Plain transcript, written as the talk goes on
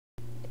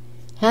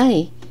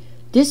Hi,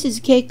 this is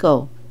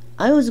Keiko.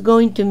 I was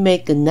going to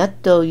make a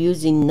natto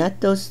using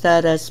natto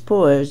starter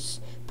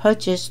spores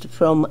purchased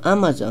from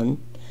Amazon,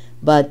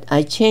 but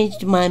I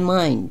changed my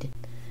mind.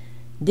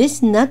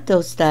 This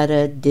natto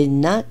starter did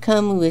not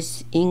come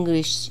with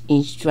English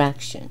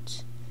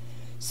instructions.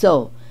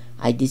 So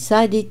I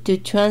decided to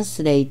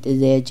translate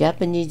their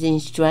Japanese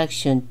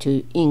instruction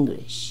to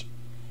English.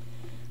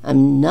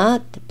 I'm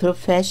not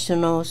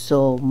professional,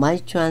 so my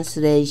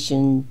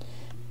translation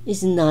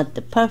is not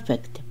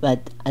perfect,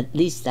 but at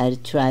least I'll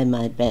try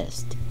my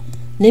best.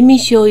 Let me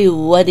show you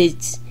what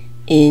is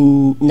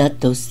in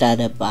natto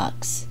starter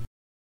box.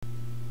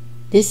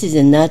 This is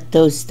a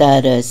natto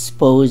starter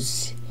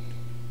Spores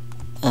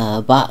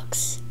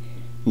box.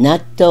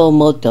 Natto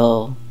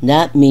moto,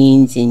 that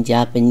means in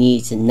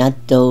Japanese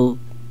natto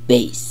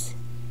base.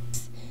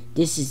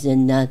 This is a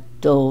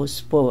natto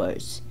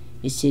spores.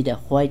 You see the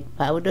white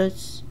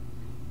powders?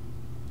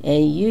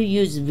 And you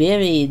use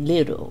very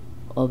little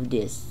of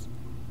this.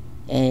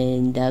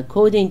 And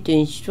according to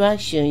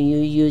instruction, you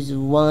use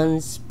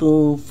 1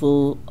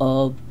 spoonful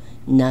of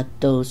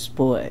natto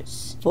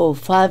spores for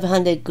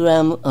 500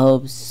 grams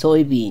of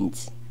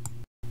soybeans.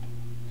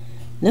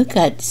 Look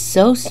at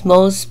so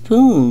small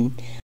spoon.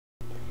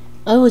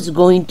 I was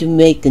going to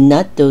make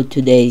natto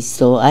today,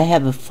 so I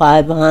have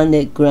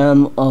 500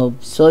 grams of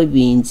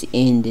soybeans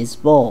in this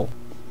bowl.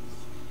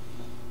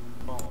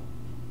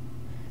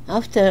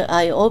 After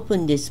I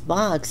opened this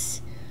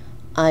box,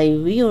 I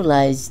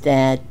realized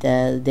that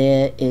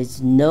there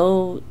is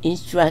no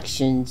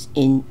instructions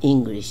in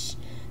English.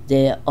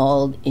 They're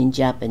all in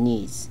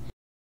Japanese.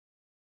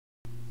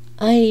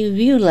 I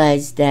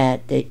realized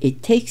that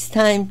it takes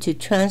time to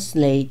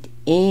translate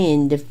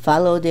and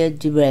follow their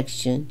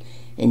direction,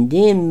 and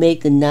then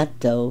make a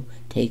natto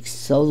takes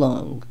so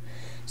long.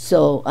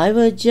 So I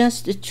will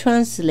just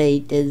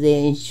translate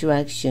their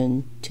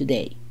instruction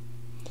today.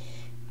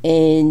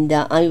 And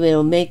I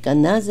will make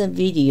another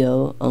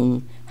video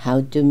on how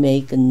to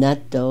make a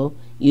natto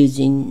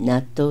using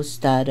natto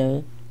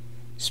starter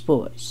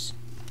spores.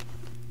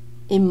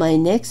 In my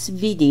next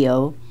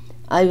video,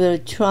 I will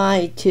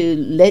try to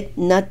let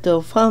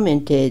natto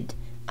fermented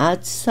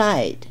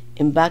outside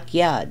in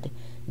backyard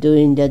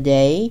during the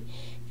day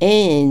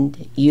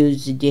and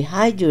use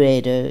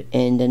dehydrator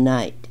in the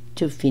night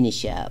to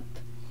finish up.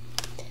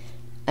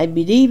 I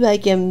believe I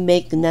can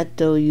make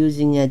natto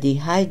using a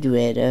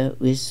dehydrator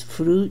with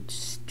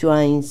fruits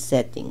drying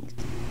settings.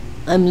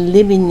 I'm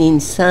living in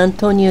San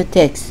Antonio,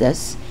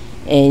 Texas,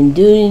 and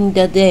during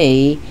the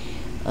day,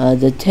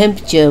 the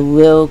temperature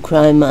will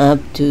climb up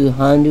to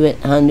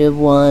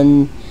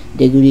 101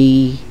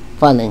 degree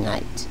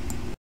Fahrenheit.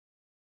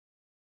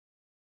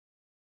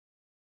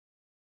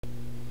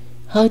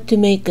 How to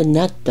make a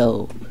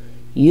natto?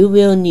 You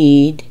will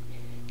need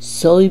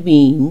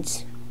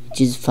soybeans,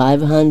 which is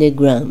 500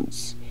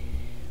 grams,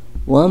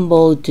 1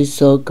 bowl to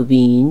soak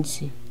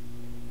beans,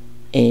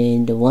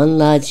 and 1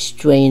 large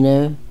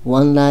strainer,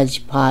 1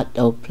 large pot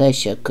or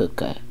pressure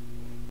cooker.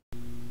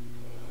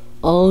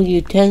 All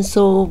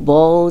utensil,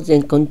 bowls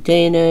and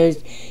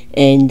containers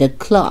and the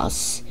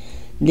cloths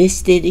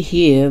listed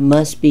here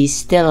must be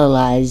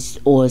sterilized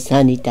or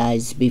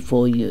sanitized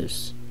before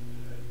use.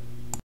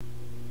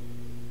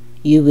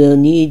 You will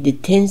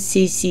need 10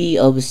 cc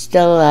of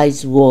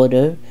sterilized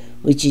water,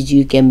 which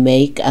you can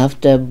make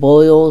after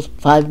boil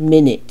 5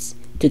 minutes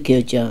to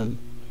kill germ,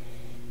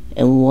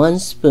 and 1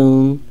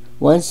 spoon,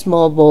 1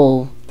 small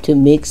bowl to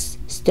mix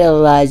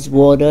sterilized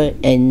water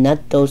and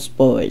natto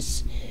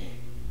spores.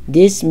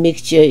 This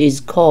mixture is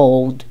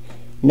called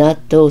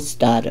natto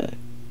starter.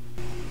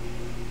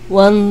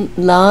 1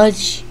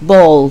 large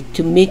bowl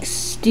to mix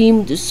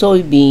steamed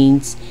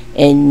soybeans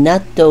and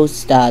natto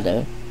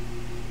starter.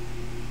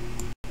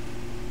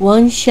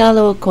 1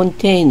 shallow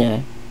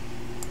container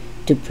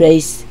to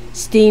place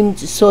steamed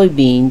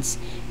soybeans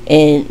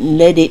and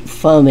let it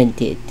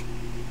ferment it.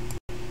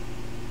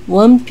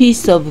 1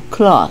 piece of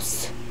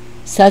cloth,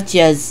 such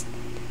as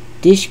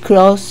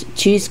dishcloth,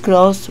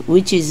 cheesecloth,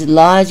 which is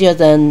larger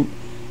than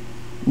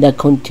the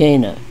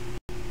container.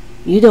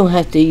 You don't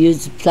have to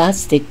use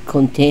plastic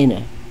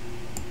container.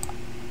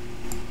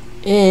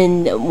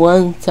 And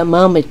 1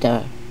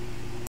 thermometer.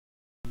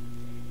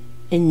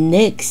 And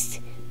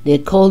next, they're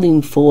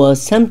calling for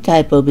some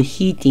type of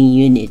heating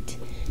unit,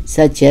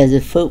 such as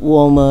a foot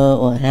warmer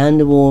or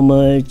hand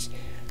warmers,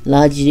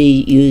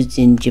 largely used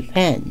in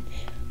Japan.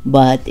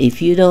 But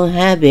if you don't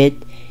have it,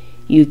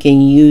 you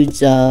can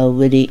use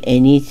really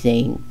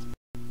anything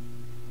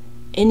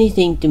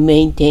to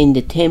maintain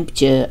the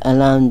temperature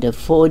around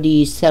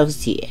 40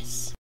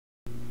 Celsius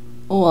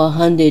or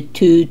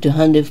 102 to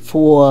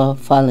 104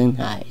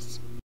 Fahrenheit.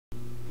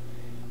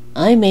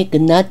 I make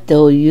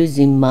natto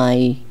using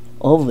my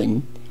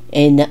oven,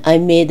 and I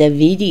made a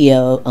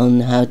video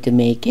on how to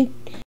make it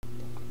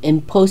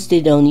and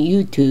posted on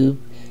YouTube.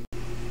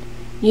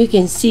 You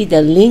can see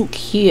the link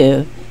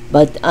here,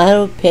 but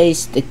I'll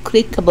paste the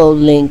clickable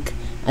link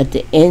at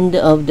the end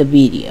of the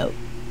video.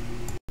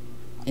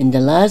 And the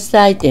last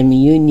item,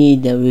 you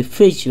need a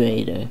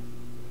refrigerator.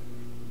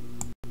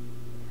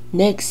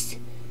 Next,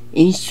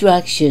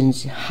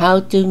 Instructions how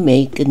to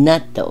make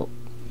natto.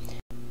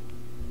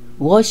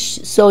 Wash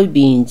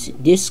soybeans,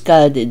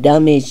 discard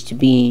damaged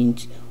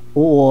beans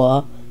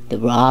or the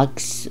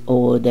rocks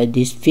or the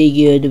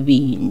disfigured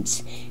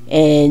beans,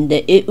 and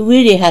it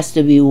really has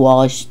to be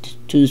washed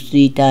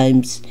 2-3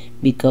 times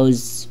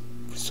because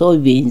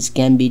soybeans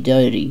can be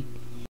dirty.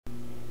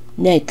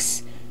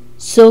 Next,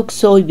 soak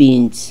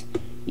soybeans.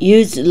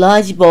 Use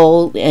large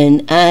bowl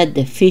and add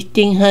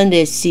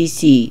 1500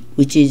 cc,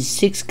 which is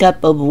 6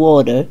 cups of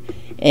water,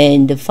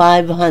 and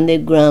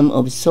 500 grams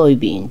of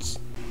soybeans.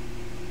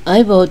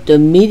 I bought the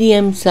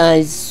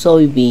medium-sized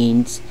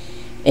soybeans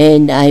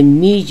and I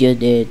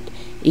measured it.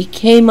 It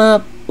came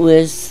up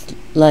with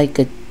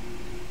like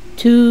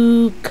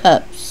 2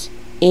 cups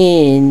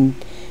in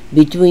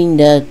between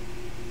the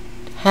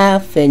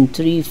half and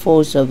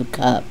 3/4 of a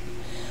cup,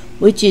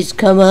 which is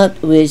come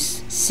out with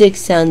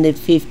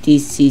 650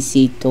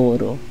 cc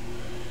total.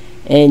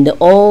 And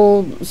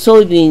all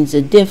soybeans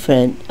are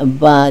different,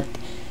 but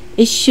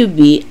it should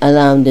be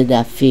around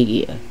that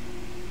figure.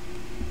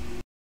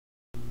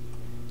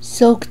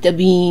 Soak the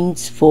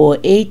beans for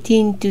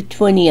 18 to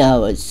 20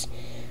 hours.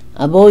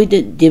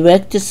 Avoid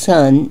direct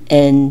sun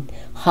and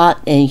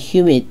hot and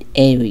humid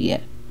area.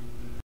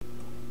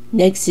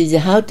 Next is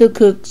how to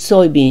cook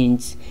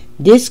soybeans.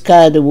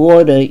 Discard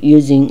water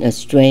using a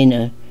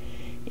strainer.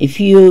 If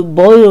you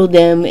boil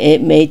them,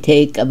 it may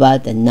take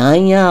about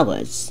 9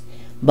 hours,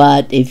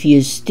 but if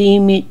you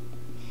steam it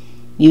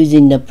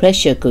using the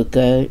pressure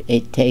cooker,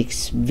 it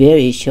takes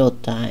very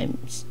short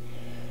times.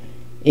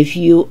 If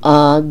you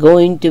are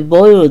going to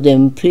boil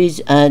them,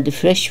 please add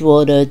fresh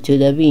water to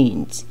the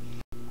beans.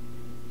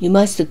 You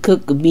must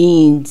cook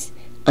beans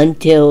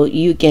until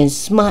you can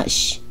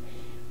smash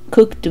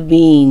cooked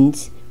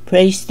beans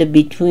placed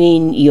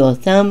between your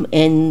thumb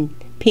and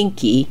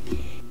pinky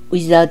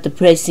without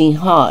pressing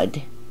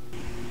hard.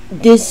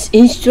 This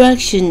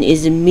instruction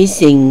is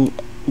missing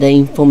the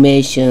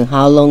information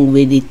how long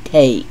will it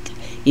take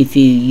if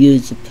you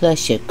use a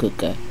pressure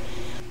cooker.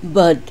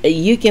 But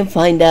you can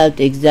find out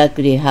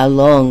exactly how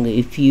long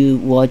if you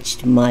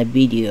watched my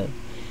video.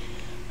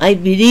 I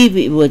believe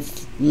it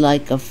was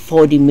like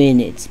 40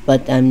 minutes,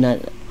 but I'm not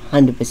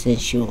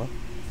 100% sure.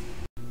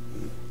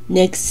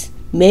 Next,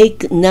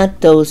 make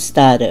natto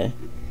starter.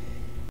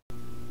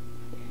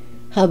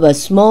 Have a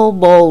small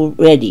bowl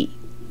ready.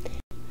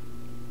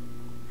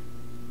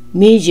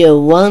 Measure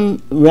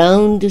 1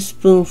 round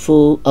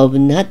spoonful of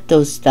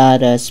natto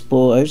starter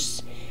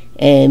spores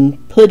and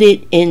put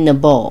it in a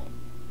bowl.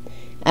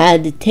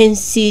 Add 10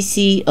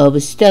 cc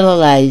of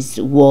sterilized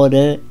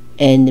water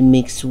and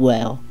mix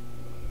well.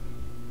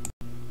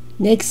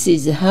 Next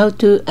is how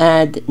to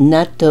add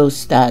natto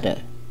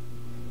starter.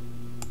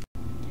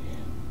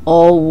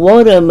 All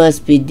water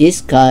must be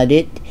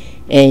discarded,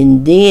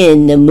 and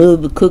then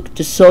move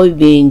cooked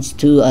soybeans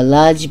to a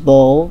large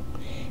bowl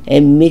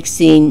and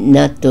mix in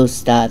natto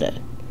starter.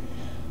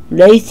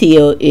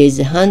 Ratio is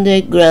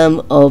 100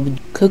 grams of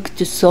cooked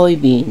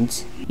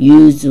soybeans.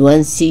 Use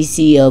 1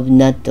 cc of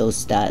natto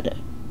starter.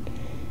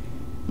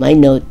 My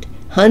note,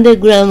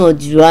 100 grams of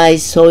dry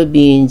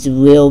soybeans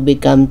will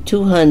become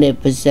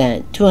 200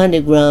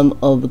 grams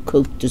of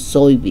cooked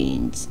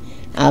soybeans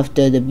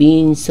after the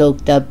beans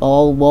soaked up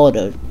all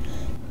water.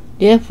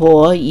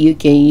 Therefore, you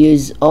can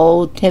use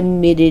all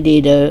 10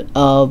 milliliters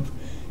of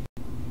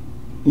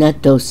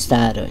natto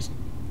starter.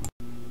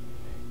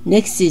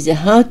 Next is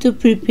how to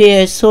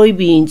prepare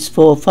soybeans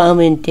for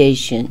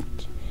fermentation.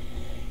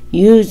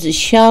 Use a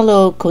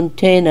shallow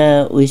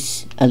container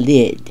with a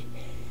lid.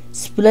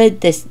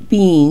 Spread the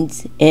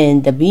beans,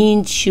 and the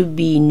beans should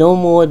be no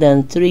more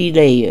than 3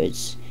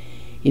 layers.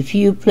 If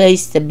you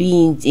place the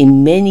beans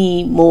in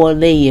many more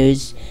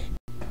layers,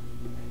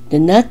 the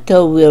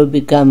natto will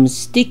become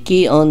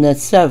sticky on the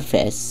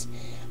surface,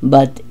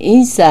 but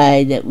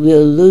inside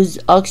will lose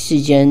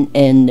oxygen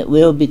and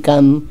will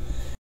become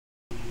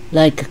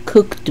like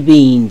cooked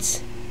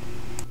beans.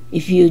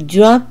 If you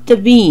drop the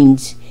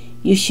beans,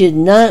 you should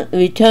not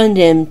return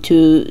them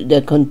to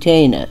the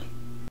container.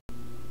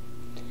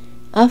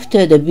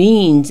 After the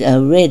beans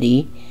are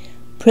ready,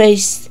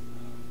 place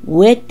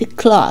wet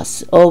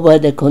cloth over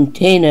the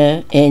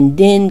container and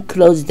then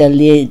close the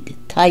lid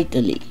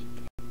tightly.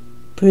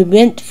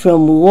 Prevent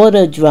from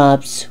water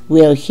drops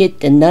will hit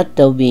the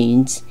natto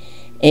beans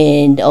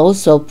and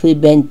also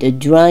prevent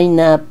drying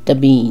up the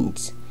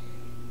beans.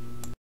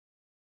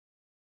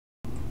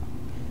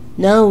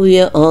 Now we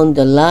are on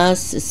the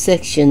last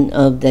section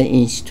of the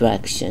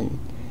instruction.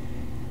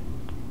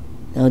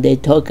 Now they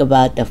talk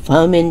about the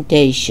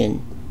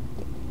fermentation.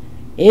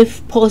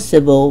 If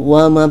possible,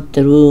 warm up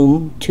the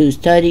room to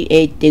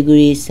 38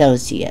 degrees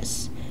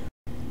Celsius,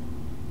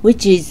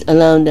 which is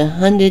around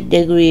 100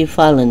 degrees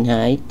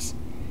Fahrenheit,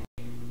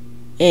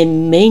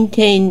 and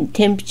maintain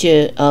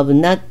temperature of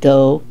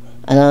natto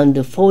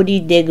around 40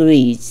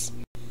 degrees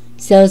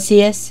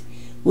Celsius,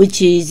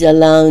 which is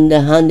around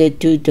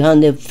 102 to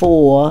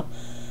 104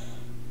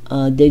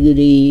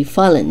 degrees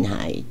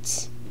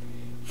Fahrenheit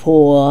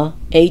for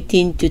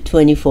 18 to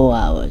 24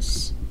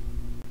 hours.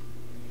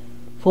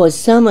 For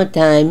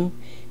summertime,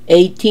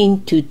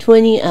 18 to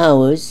 20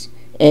 hours,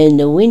 and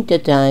the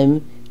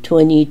wintertime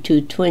 20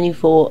 to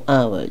 24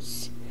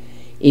 hours.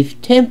 If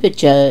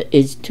temperature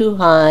is too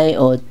high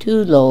or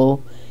too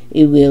low,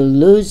 it will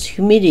lose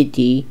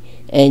humidity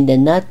and the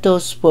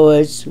natto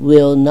spores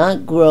will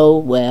not grow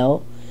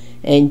well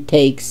and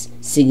takes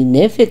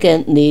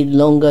significantly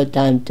longer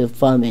time to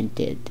ferment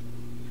it.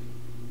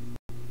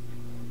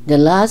 The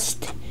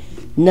last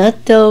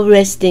natto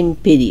resting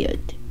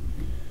period.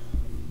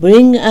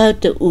 Bring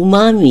out the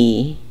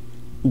umami,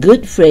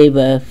 good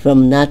flavor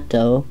from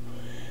natto.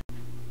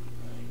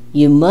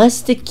 You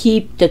must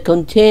keep the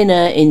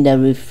container in the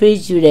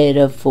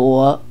refrigerator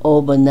for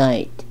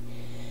overnight.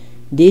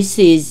 This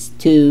is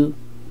to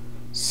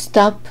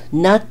stop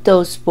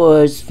natto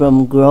spores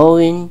from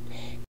growing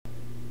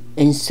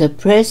and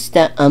suppress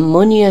the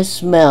ammonia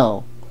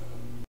smell.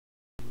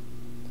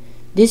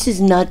 This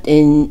is not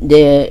in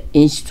their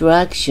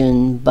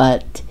instruction,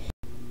 but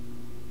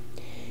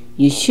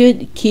you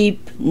should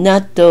keep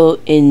natto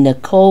in the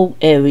cold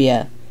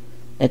area,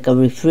 like a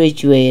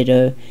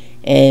refrigerator,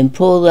 and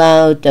pull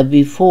out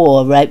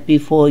right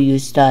before you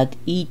start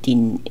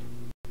eating.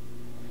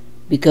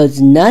 Because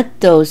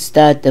natto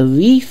start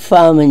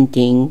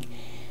re-fermenting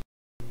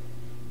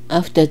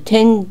after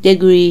 10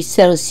 degrees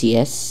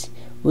Celsius,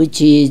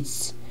 which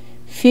is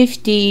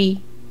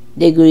 50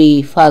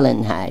 degrees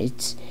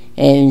Fahrenheit,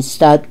 and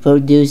start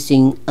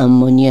producing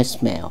ammonia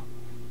smell.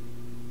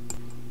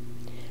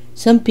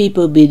 Some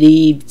people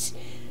believe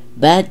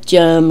bad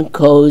germ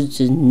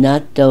causes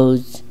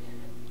natto's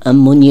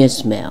ammonia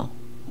smell,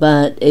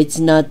 but it's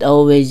not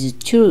always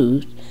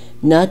true.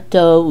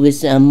 Natto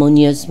with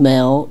ammonia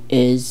smell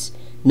is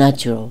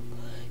natural.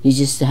 You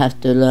just have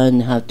to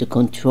learn how to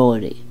control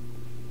it.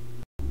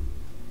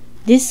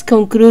 This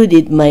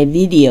concluded my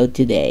video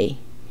today.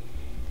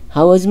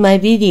 How was my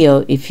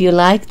video? If you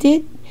liked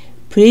it,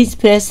 please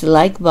press the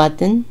like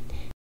button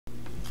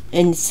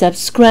and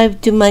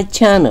subscribe to my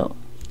channel.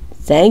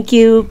 Thank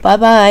you.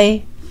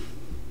 Bye-bye.